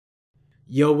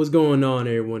Yo, what's going on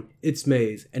everyone? It's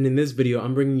Maze, and in this video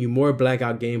I'm bringing you more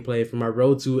Blackout gameplay from our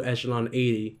road to Echelon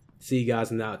 80. See you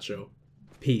guys in the outro.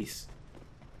 Peace.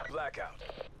 Blackout.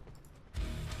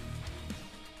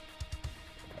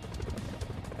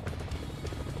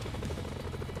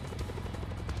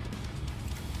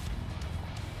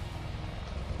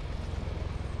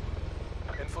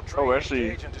 Oh,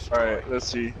 actually, alright, let's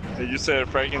see. Did you say a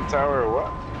Franken Tower or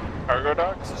what? Cargo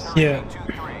docks? Yeah.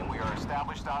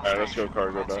 Alright, let's go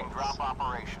cargo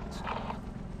docks.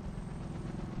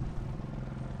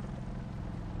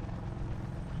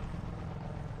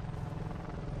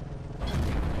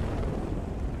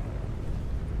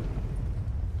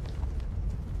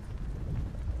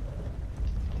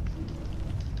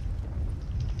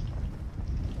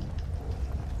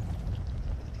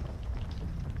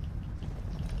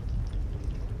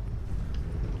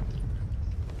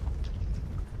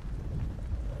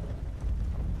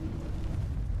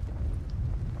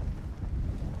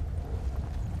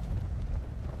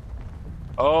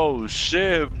 Oh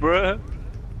shit, bruh.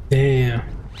 Damn.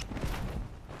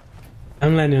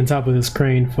 I'm landing on top of this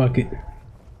crane, fuck it.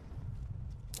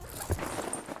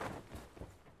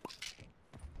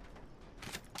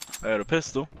 I had a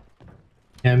pistol.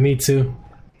 Yeah, me too.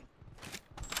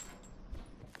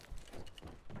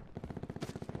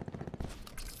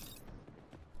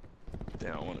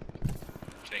 Damn, I wanna...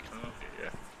 Can't come up here,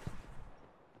 yeah.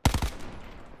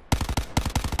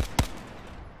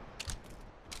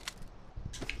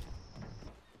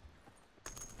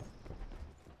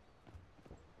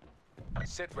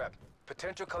 Sit rep.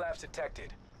 Potential collapse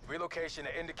detected. Relocation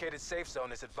to indicated safe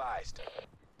zone is advised.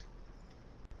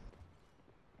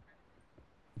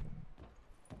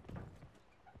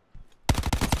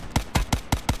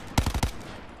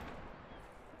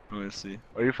 Let me see.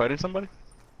 Are you fighting somebody?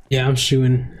 Yeah, I'm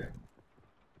shooting.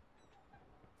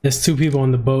 There's two people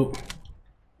on the boat.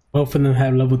 Both of them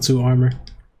have level 2 armor.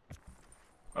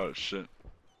 Oh shit.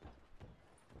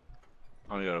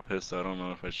 I only got a pistol. I don't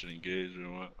know if I should engage or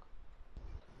what.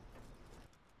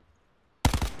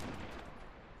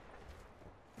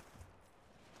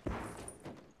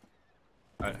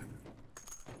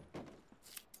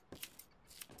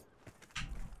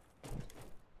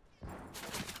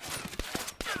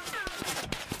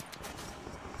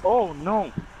 Oh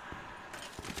no!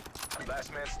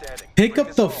 Last man standing. Pick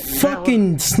up the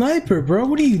fucking sniper, bro.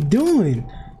 What are you doing?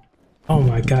 Oh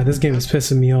my god, this game is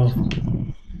pissing me off.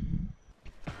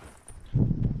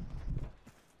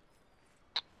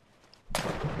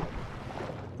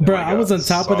 Bro, I was on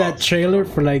top of that trailer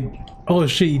for like... Oh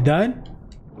shit, you died?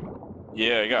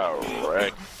 Yeah, I got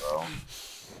wrecked, bro.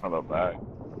 On the back.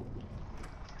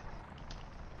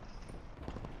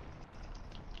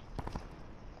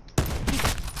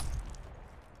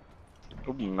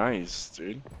 Oh, nice,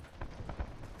 dude.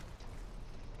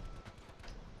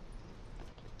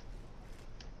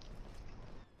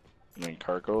 I mean,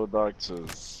 cargo docks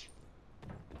is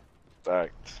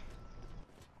stacked.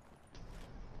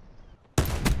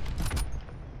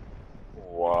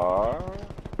 What?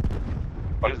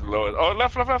 Oh, he's low. Oh,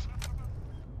 left, left, left.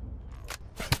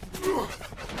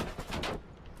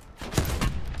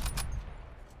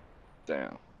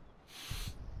 Damn.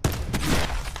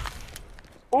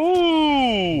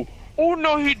 Oh! Oh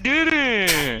no, he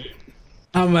didn't!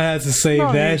 I'm gonna have to save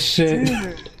No, that he shit.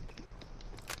 didn't.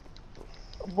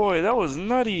 Boy, that was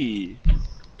nutty.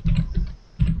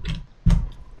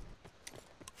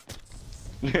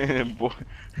 Boy,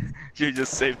 you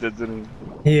just saved it, didn't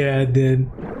you? Yeah, I did.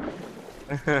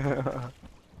 There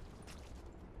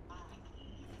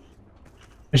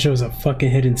shows a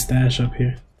fucking hidden stash up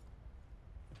here.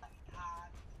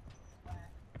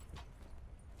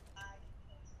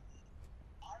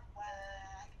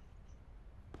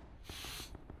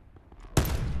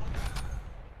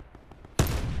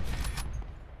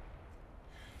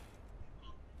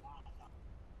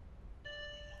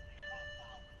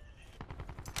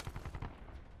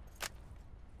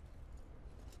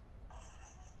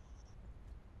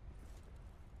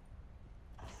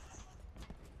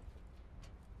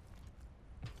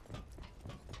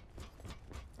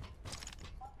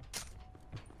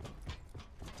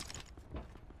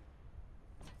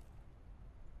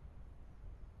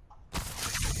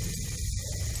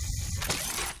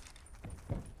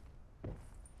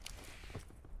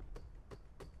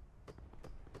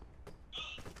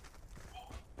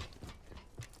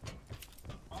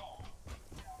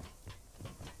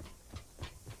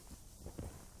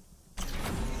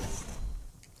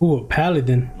 Ooh, a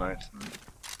paladin. Nice.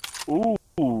 Ooh,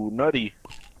 nutty.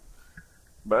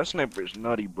 But that sniper's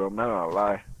nutty, bro. I'm not gonna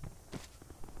lie.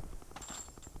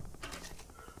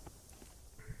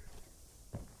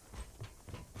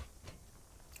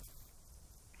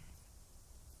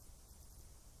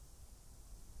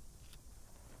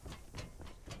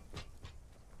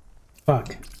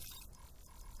 Fuck.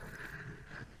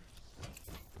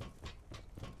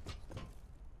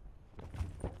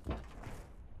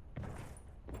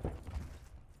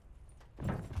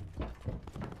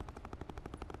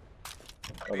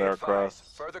 Oh, they're across.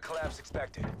 Further collapse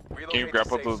expected. Can you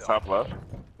grapple to the top left?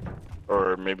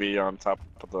 Or maybe on top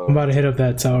of the... I'm about to hit up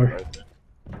that tower. Right.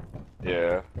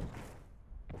 Yeah.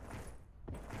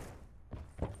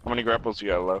 How many grapples you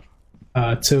got left?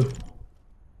 2.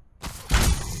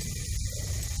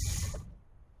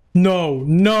 No,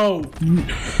 no!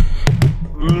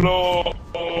 No!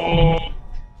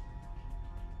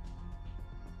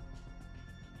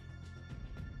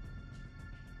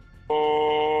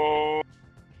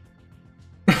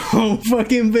 I don't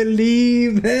fucking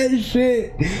believe that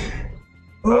shit!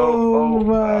 Oh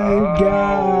my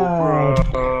god!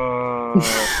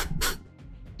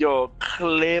 Yo,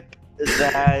 clip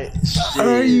that shit.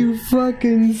 Are you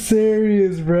fucking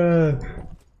serious, bruh?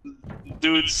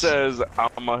 Dude says,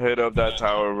 I'ma hit up that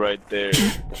tower right there.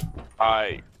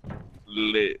 I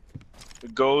lit.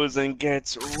 Goes and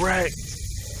gets wrecked.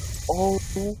 Oh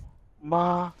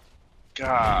my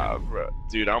god, bro.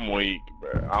 Dude, I'm weak,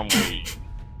 bro. I'm weak.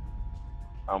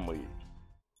 I'm weak.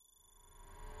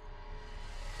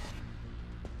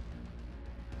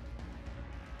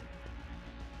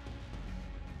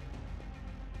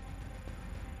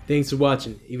 Thanks for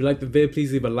watching. If you liked the vid,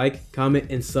 please leave a like, comment,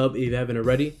 and sub if you haven't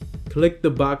already. Click the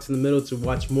box in the middle to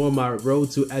watch more of my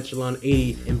road to Echelon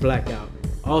 80 and Blackout.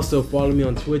 Also, follow me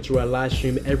on Twitch where I live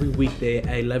stream every weekday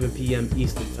at 11 PM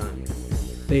Eastern Time.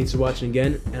 Thanks for watching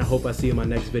again, and I hope I see you in my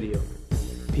next video.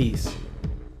 Peace.